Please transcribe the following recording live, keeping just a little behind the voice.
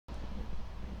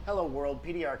Hello world,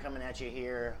 PDR coming at you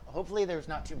here. Hopefully there's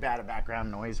not too bad a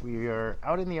background noise. We are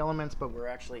out in the elements, but we're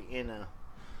actually in a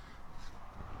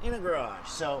garage.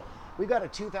 So we got a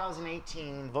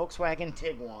 2018 Volkswagen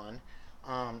Tiguan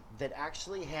that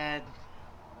actually had,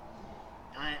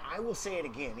 I will say it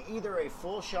again, either a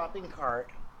full shopping cart,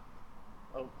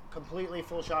 a completely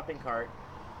full shopping cart,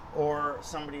 or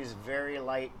somebody's very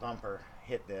light bumper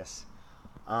hit this.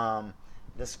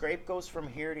 The scrape goes from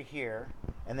here to here,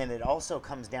 and then it also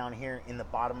comes down here in the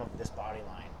bottom of this body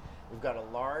line. We've got a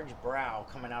large brow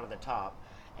coming out of the top,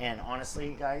 and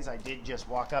honestly guys, I did just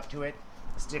walk up to it,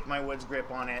 stick my woods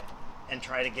grip on it, and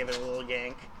try to give it a little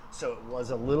yank. So it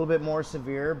was a little bit more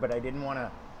severe, but I didn't want to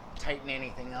tighten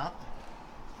anything up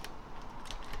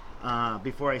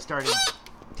before I started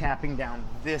tapping down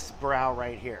this brow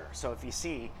right here. So if you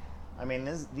see, I mean,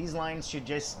 these lines should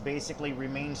just basically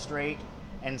remain straight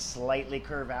and slightly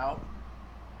curve out,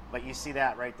 but you see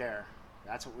that right there.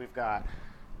 That's what we've got.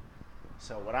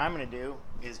 So what I'm gonna do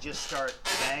is just start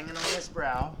banging on this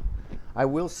brow. I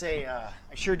will say, I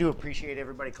sure do appreciate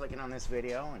everybody clicking on this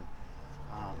video, and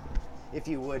if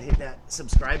you would hit that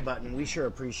subscribe button, we sure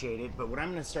appreciate it. But what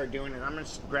I'm gonna start doing is I'm gonna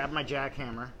grab my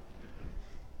jackhammer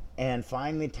and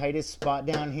find the tightest spot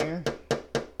down here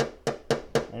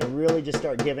and really just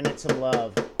start giving it some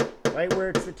love. Right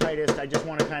where it's the tightest, I just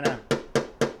wanna kinda,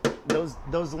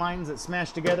 those lines that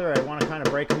smash together, I want to kind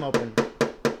of break them open.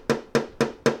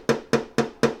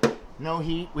 No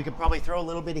heat. We could probably throw a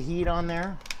little bit of heat on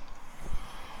there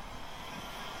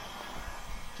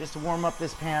just to warm up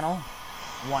this panel.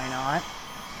 Why not?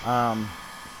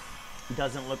 It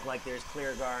doesn't look like there's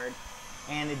clear guard,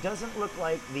 and it doesn't look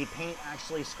like the paint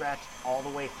actually scratched all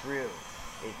the way through.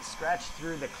 It scratched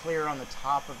through the clear on the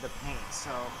top of the paint.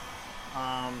 So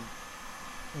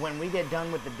when we get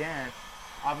done with the dent,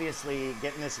 obviously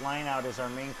getting this line out is our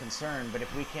main concern, but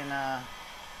if we can,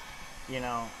 you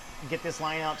know, get this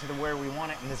line out to the where we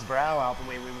want it and this brow out the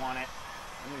way we want it,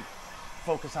 let me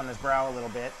focus on this brow a little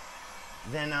bit,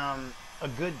 then a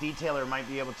good detailer might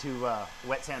be able to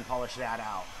wet sand polish that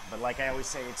out. But like I always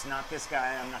say, it's not this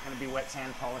guy. I'm not going to be wet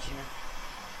sand polishing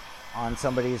it on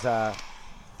somebody's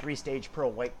 3-stage pearl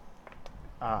white,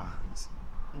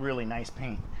 really nice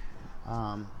paint.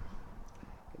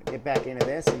 Get back into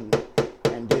this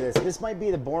and do this. This might be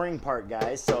the boring part,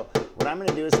 guys. So what I'm going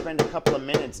to do is spend a couple of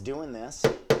minutes doing this,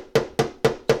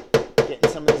 getting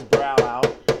some of this brow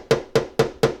out,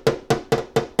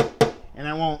 and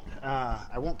I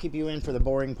won't keep you in for the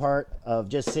boring part of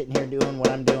just sitting here doing what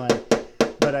I'm doing,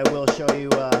 but I will show you.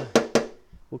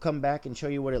 We'll come back and show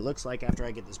you what it looks like after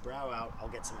I get this brow out. I'll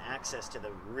get some access to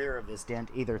the rear of this dent,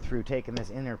 either through taking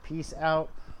this inner piece out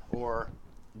or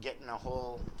getting a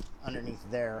hole underneath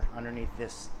there, underneath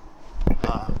this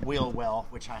wheel well,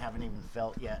 which I haven't even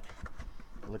felt yet.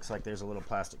 It looks like there's a little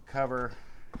plastic cover.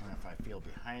 I don't know if I feel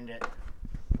behind it.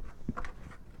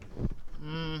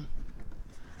 Let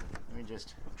me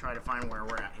just try to find where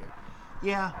we're at here.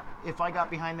 Yeah, if I got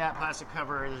behind that plastic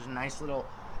cover, there's a nice little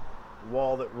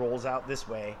wall that rolls out this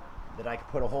way that I could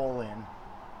put a hole in,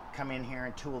 come in here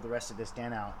and tool the rest of this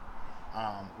dent out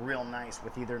real nice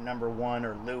with either number 1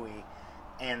 or Louis,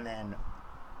 and then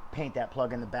paint that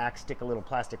plug in the back, stick a little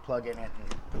plastic plug in it,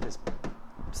 and put this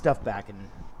stuff back, and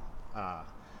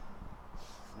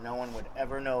no one would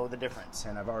ever know the difference.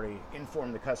 And I've already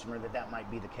informed the customer that that might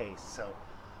be the case. So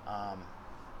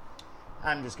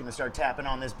I'm just going to start tapping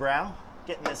on this brow,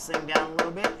 getting this thing down a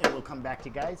little bit, and we'll come back to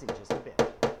you guys in just a bit.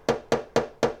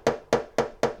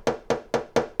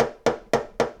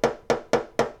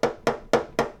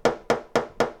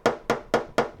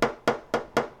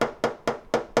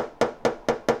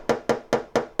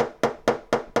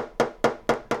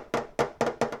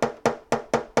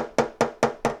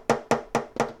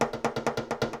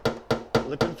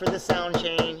 Looking for the sound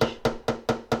change.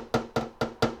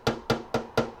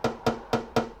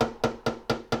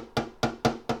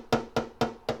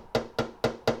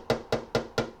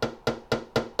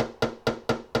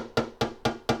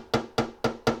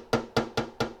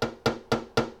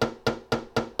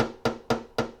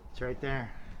 It's right there.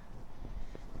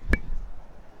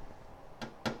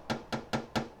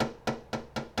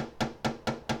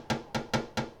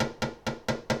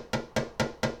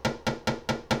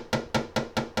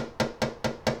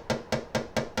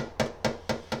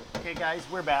 Okay guys,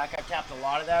 we're back. I tapped a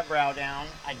lot of that brow down.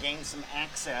 I gained some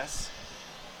access.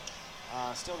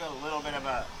 Still got a little bit of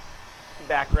a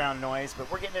background noise,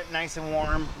 but we're getting it nice and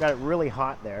warm. Got it really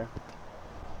hot there.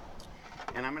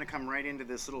 And I'm going to come right into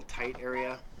this little tight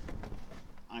area.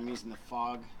 I'm using the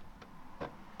fog,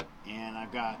 and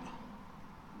I've got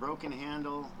broken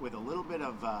handle with a little bit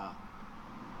of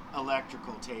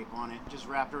electrical tape on it, just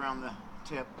wrapped around the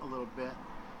tip a little bit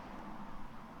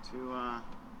to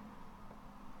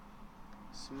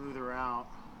smooth her out.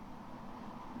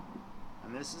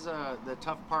 And this is the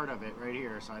tough part of it right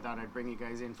here, so I thought I'd bring you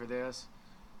guys in for this.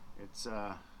 It's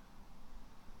the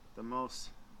most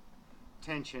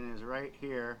tension is right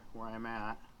here where I'm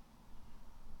at.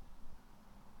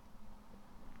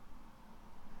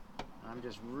 I'm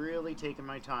just really taking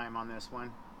my time on this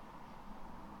one,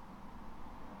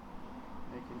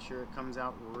 making sure it comes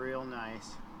out real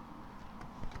nice,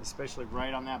 especially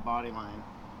right on that body line.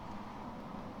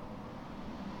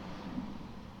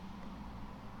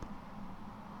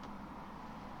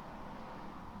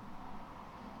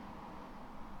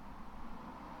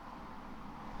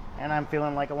 And I'm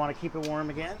feeling like I want to keep it warm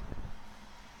again.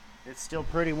 It's still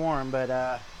pretty warm,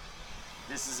 but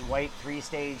this is white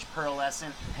 3-stage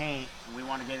pearlescent paint, and we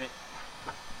want to get it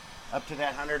up to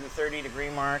that 130-degree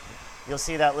mark. You'll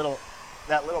see that little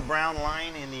brown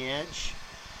line in the edge.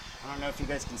 I don't know if you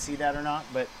guys can see that or not,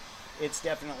 but it's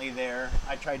definitely there.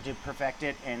 I tried to perfect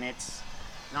it, and it's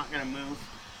not going to move.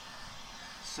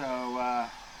 So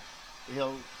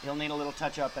he'll need a little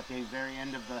touch up at the very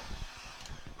end of the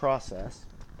process.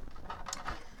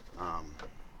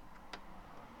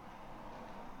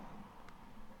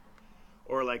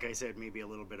 Or like I said, maybe a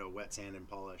little bit of wet sand and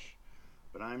polish.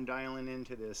 But I'm dialing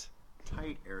into this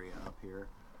tight area up here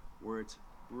where it's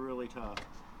really tough.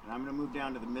 And I'm going to move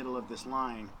down to the middle of this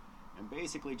line and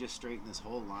basically just straighten this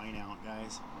whole line out,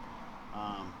 guys.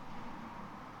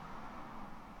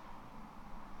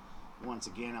 Once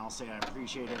again, I'll say I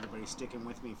appreciate everybody sticking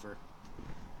with me for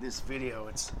this video.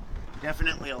 It's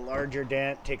definitely a larger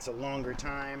dent, takes a longer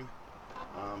time.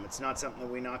 It's not something that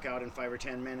we knock out in 5 or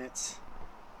 10 minutes.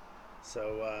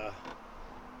 So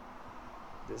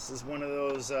this is one of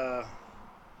those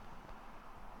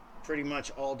pretty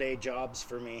much all-day jobs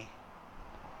for me.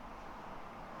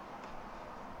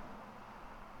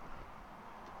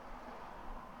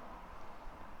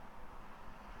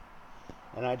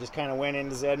 And I just kind of went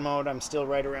into Z mode. I'm still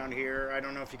right around here. I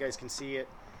don't know if you guys can see it.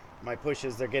 My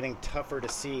pushes, they're getting tougher to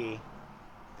see.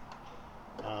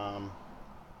 I'm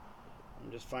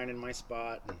just finding my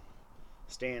spot and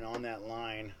staying on that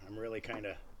line. I'm really kind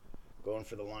of going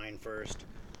for the line first.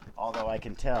 Although I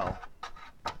can tell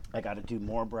I got to do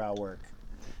more brow work.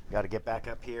 Got to get back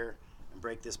up here and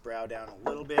break this brow down a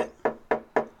little bit.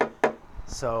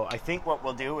 So I think what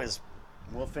we'll do is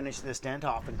we'll finish this dent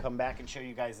off and come back and show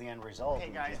you guys the end result.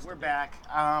 Okay guys, we're back.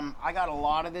 I got a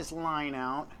lot of this line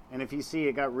out, and if you see,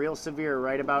 it got real severe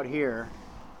right about here.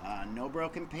 No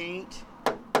broken paint,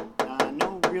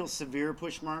 no real severe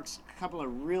push marks, a couple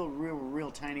of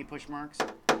real tiny push marks.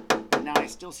 But now I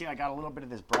still see I got a little bit of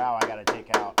this brow I got to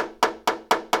take out.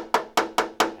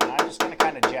 And I'm just going to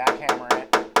kind of jackhammer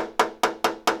it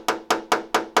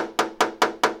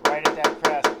right at that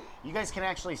crest. You guys can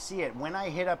actually see it. When I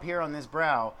hit up here on this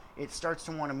brow, it starts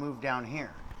to want to move down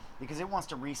here because it wants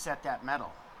to reset that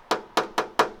metal.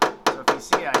 So if you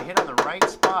see, I hit on the right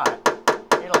spot,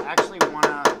 it'll actually want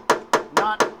to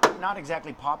not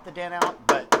exactly pop the dent out,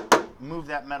 but move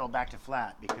that metal back to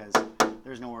flat because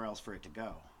there's nowhere else for it to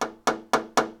go.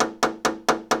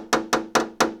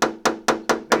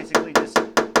 Basically just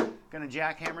gonna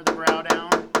jackhammer the brow down.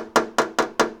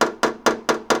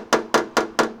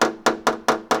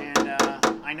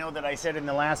 I know that I said in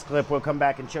the last clip we'll come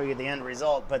back and show you the end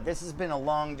result, but this has been a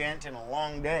long dent and a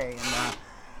long day, and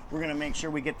we're going to make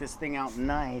sure we get this thing out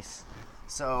nice.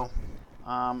 So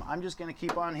I'm just going to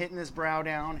keep on hitting this brow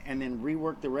down and then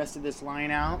rework the rest of this line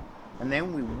out, and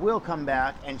then we will come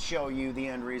back and show you the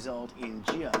end result in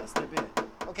just a bit.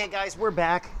 Okay guys, we're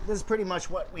back. This is pretty much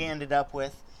what we ended up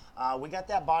with. We got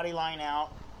that body line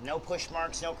out, no push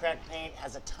marks, no cracked paint,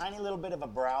 has a tiny little bit of a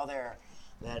brow there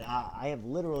that I have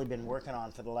literally been working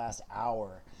on for the last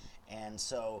hour. And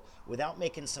so without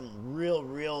making some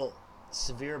real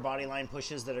severe body line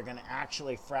pushes that are going to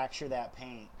actually fracture that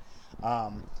paint,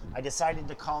 I decided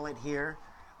to call it here.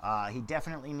 He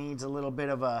definitely needs a little bit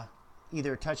of a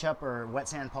either touch up or wet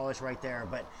sand polish right there,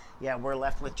 but yeah, we're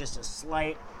left with just a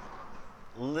slight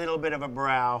little bit of a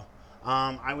brow.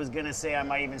 I was gonna say I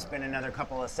might even spend another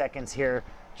couple of seconds here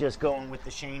just going with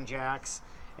the Shane jacks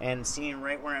and seeing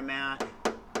right where I'm at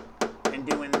and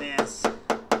doing this,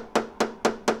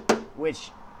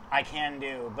 which I can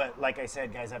do, but like I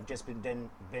said, guys, I've just been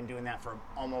doing that for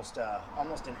almost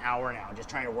an hour now, just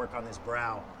trying to work on this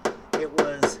brow.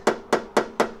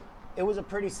 It was a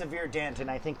pretty severe dent, and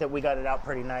I think that we got it out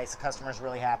pretty nice. The customer's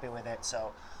really happy with it,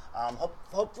 so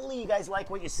hopefully you guys like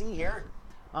what you see here.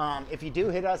 If you do,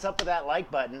 hit us up with that like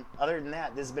button. Other than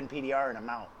that, this has been PDR, and I'm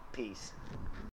out. Peace.